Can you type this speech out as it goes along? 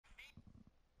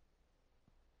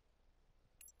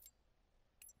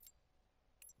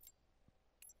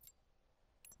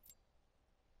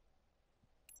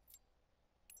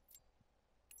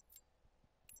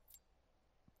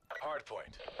hard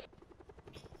point.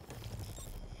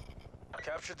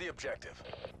 Capture the objective.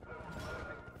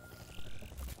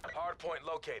 Hard point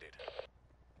located.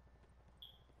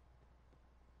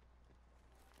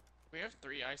 We have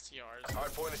 3 ICRs.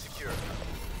 Hard point is secure.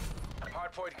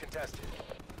 Hard point contested.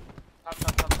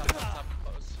 Top,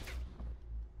 close.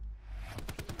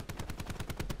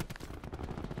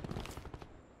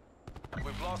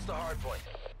 We've lost the hard point.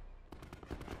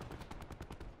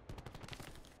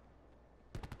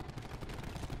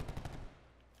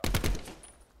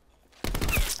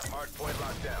 Hard point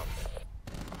locked down.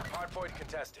 Hard point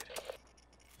contested.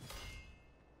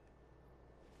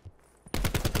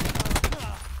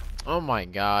 Oh my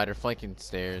god, they're flanking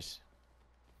stairs.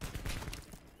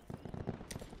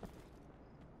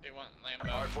 They want Lambo.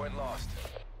 Hard point lost.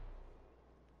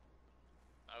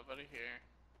 Nobody here.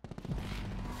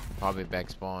 Probably back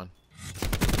spawn.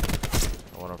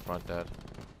 I want to front that.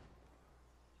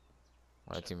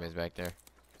 My teammate's back there.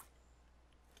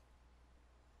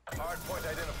 Hard point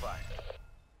identified.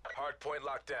 Hard point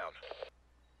locked down.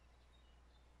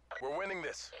 We're winning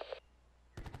this.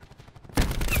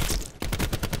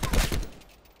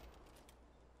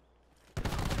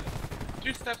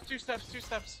 Two steps.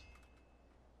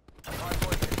 Hard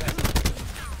point contested.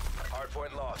 Hard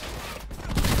point lost.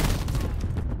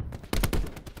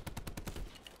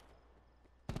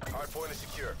 Hard point is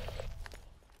secure.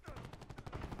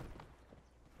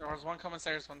 There was one coming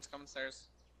stairs, one's coming stairs.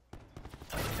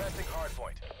 Contesting hard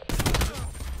point.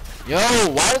 Yo,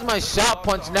 why does my shot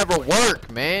punch never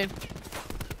work, man?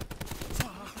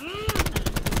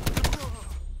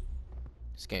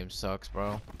 This game sucks,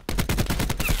 bro.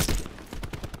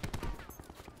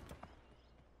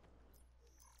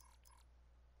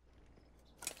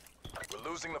 We're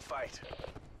losing the fight.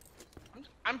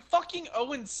 I'm fucking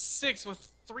 0-6 with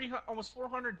 300, almost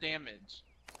 400 damage.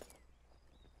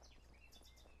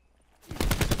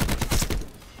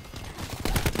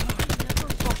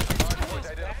 Hard point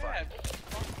identified.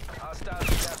 Hostiles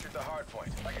have captured the hard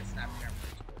point. I can snap here.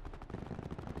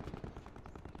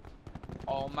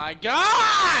 Oh my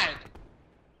god!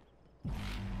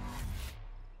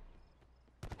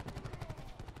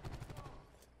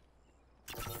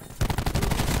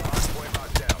 Hard point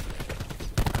locked down.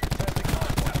 Contesting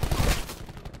hard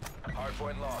point. Hard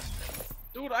point lost.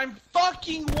 Dude, I'm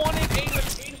fucking 1 and 8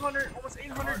 with 800, almost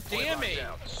 800 Hard point damage. locked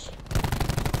down.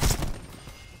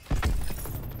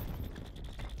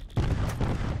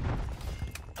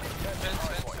 Contesting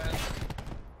hard point.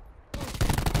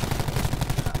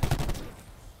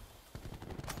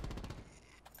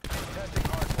 Contesting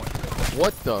hard point.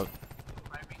 What the?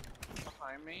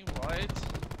 Behind me, what?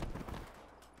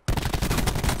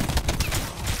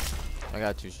 I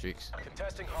got 2 streaks.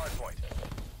 Contesting hard point.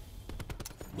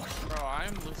 Bro,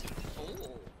 I'm losing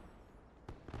full.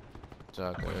 It's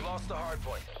all good. We've lost the hard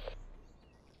point.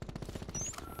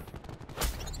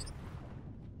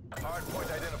 Hard point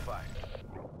identified.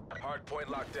 Hard point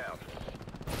locked down.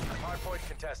 Hard point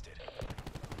contested.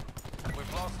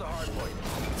 We've lost the hard point.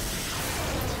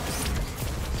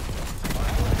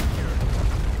 Hard point secured.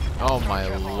 Oh my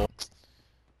lord.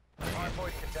 Hard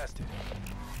point contested.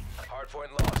 Hard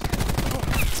point lost.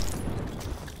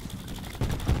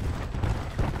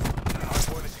 Hard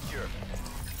point is secure.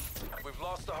 We've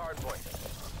lost the hard point.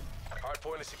 Hard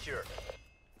point is secure.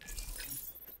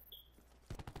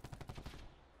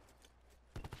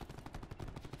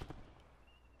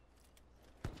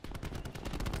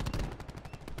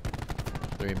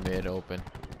 Three mid open.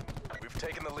 We've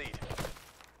taken the lead.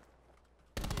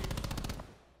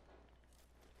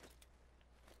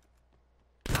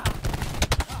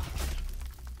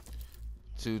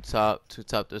 Two top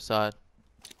this side.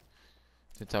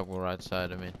 Two top go right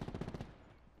side, I mean.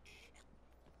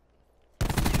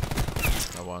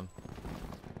 That one.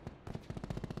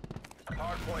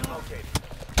 Hard point located.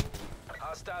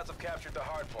 Hostiles have captured the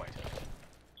hard point.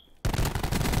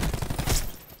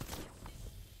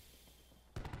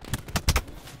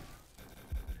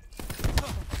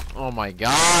 Oh my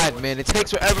god, man. It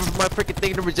takes forever for my freaking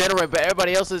thing to regenerate, but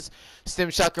everybody else's stim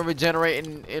shot can regenerate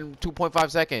in 2.5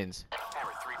 seconds.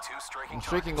 Hammer 3-2 striking. I'm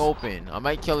streaking open. I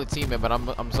might kill a teammate, but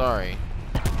I'm sorry.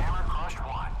 Hammer crushed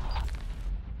one.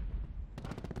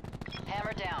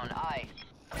 Hammer down, aye.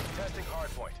 Testing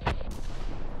hard point.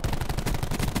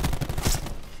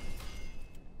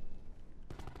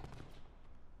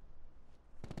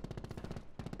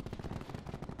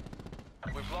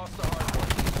 We've lost the hard point.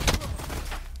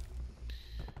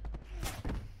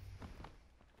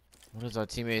 What is our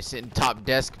teammate sitting top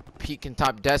desk, peeking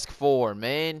top desk for,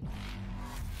 man?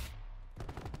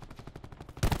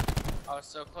 I was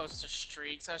so close to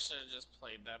streaks. I should have just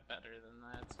played that better than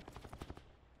that.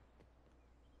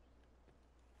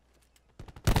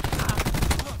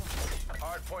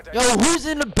 Hardpoint Yo, active. who's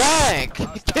in the back?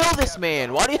 Kill this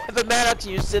man. Why do you have a man out to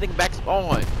you sitting back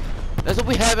spawn? That's what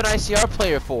we have an ICR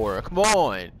player for. Come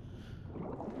on.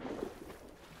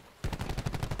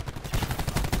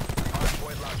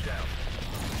 Hardpoint locked down.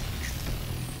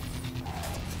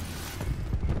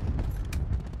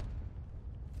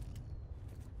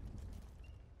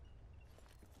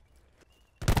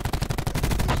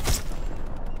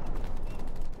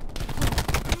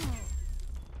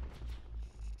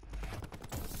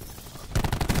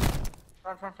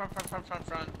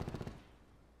 Front.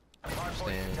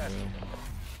 Hardpoint contested.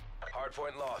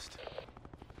 Hardpoint lost.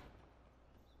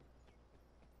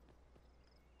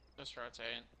 Just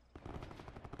rotating.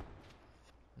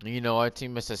 You know, our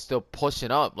teammates are still pushing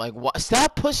up. Like, what?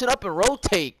 Stop pushing up and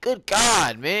rotate. Good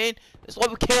God, man. That's why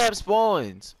we can't have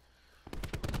spawns.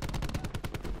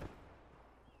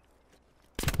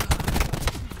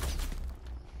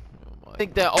 I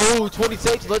think that,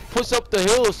 26, let's push up the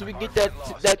hill so we can get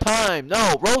that time.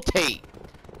 No, rotate.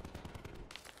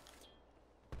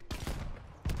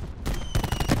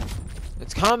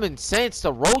 It's common sense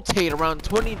to rotate around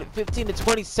 15 to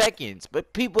 20 seconds,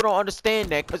 but people don't understand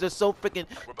that because they're so freaking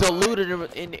diluted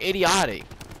and idiotic.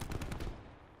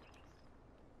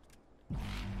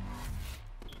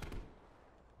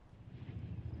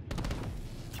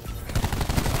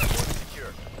 Hardpoint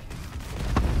secure.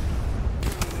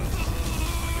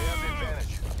 We have the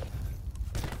advantage.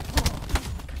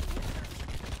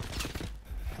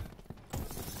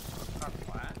 Not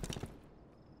flat.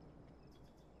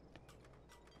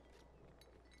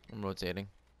 I'm rotating.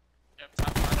 Yep,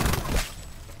 top flat.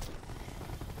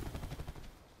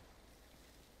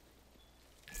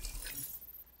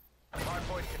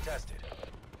 Hardpoint contested.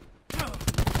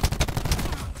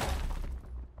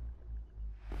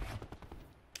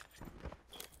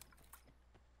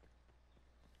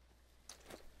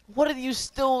 What are you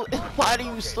still? Why do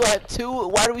you still have two?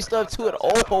 Why do we still have two at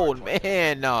all,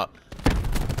 man? They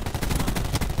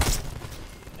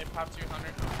popped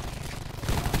 200.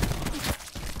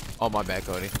 Oh, my bad,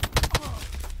 Cody.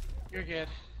 You're good.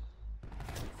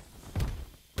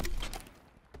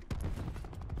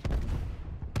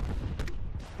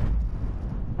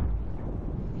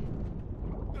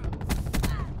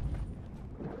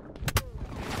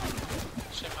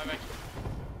 Shit, my bad.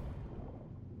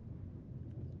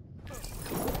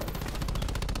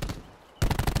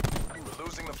 We're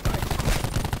losing the fight.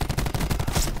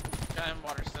 Got him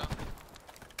water still.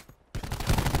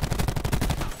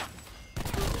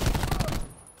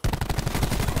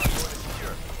 Hardpoint is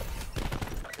secure.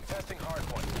 Contesting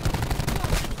hardpoint.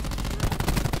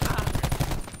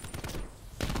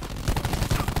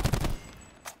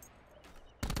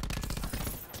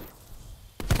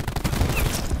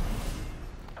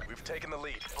 We've taken the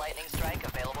lead. Lightning strike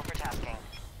available for tasking.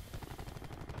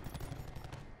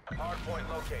 Hardpoint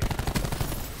located.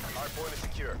 Hardpoint is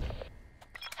secure.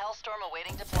 Hellstorm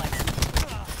awaiting deployment.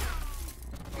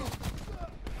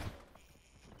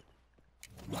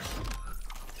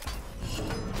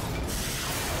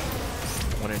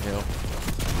 One in hill.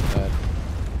 Bad.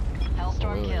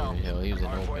 Hellstorm Really kill. in hill. He was in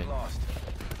Hardpoint open. lost.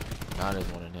 Now there's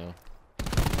one in hill.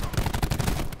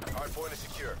 Hardpoint is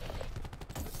secure.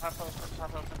 Top open.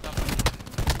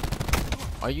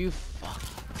 Are you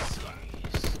fucking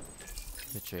serious?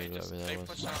 The trade, whatever They that was.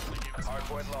 pushed out the units.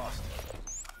 Hardpoint lost.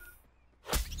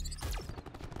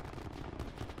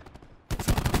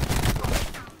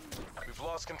 We've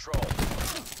lost control.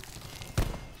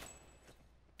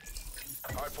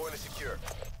 Hardpoint is secure.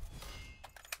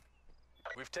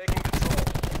 We've taken control.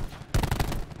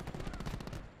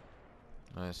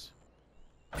 Nice.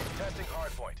 Testing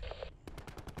hardpoint.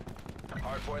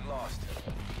 Hardpoint lost.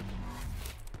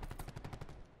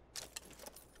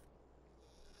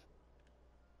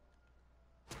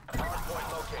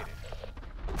 Hardpoint located.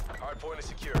 Hardpoint is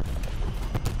secure.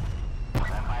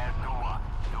 Vampire 2-1,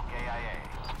 no KIA.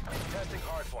 Testing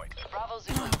hardpoint. Bravo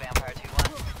Zulu, Vampire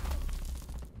 2-1.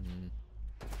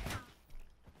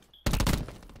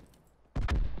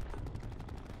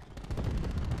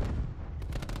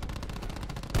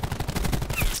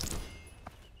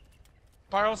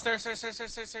 Barrel stairs.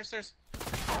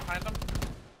 Behind them.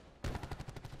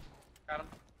 Got him.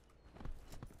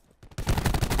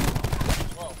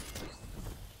 Whoa.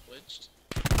 Glitched.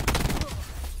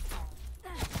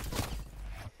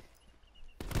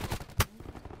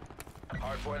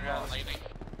 Hardpoint Got lost. lightning.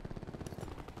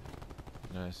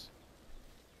 Nice.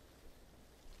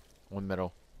 One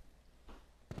middle.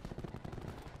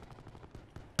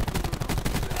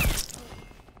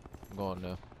 I'm going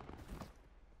now.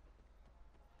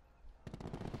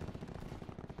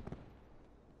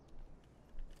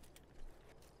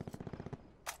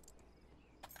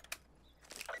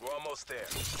 almost there.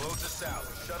 Close this out.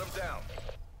 Shut them down.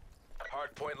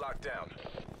 Hard point locked down.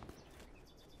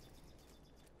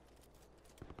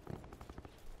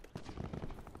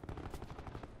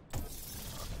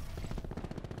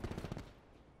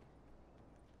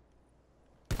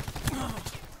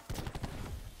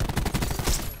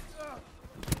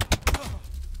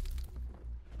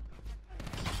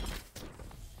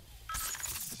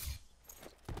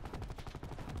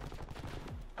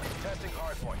 Testing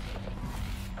hard point.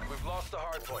 We've lost the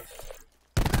hard point.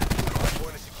 Hard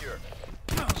point is secure.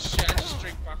 Shit, I just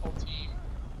drank my whole team.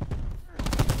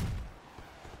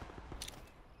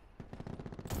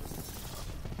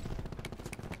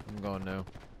 I'm going now.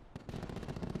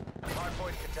 Hard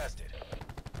point contested.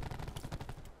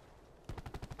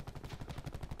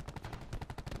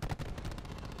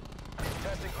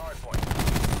 Testing hard point.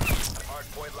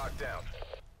 Hard point locked down.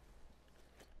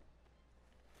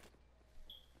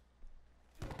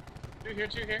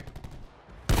 Two here.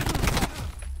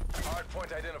 Hard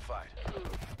point identified.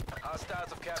 Hostiles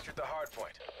have captured the hard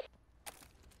point.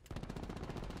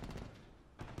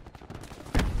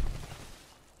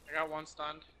 I got one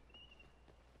stunned.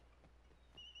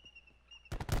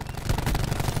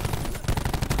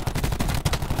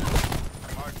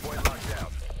 Hard point locked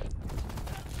down.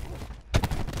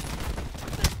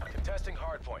 Contesting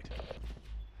hard point.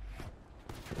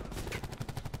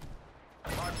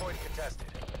 Hard point contested.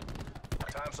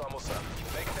 Time's almost up.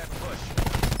 Make that push.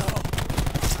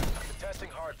 Contesting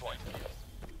hard point.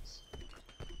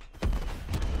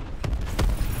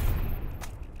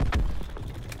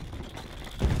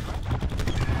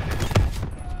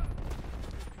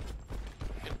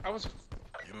 I was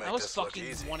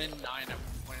fucking 1 in 9 at one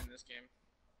point in this game.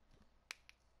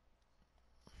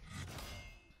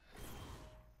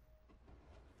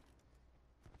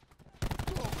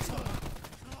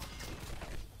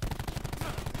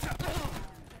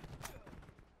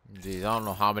 Jeez, I don't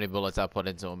know how many bullets I put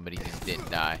into him, but he just didn't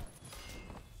die.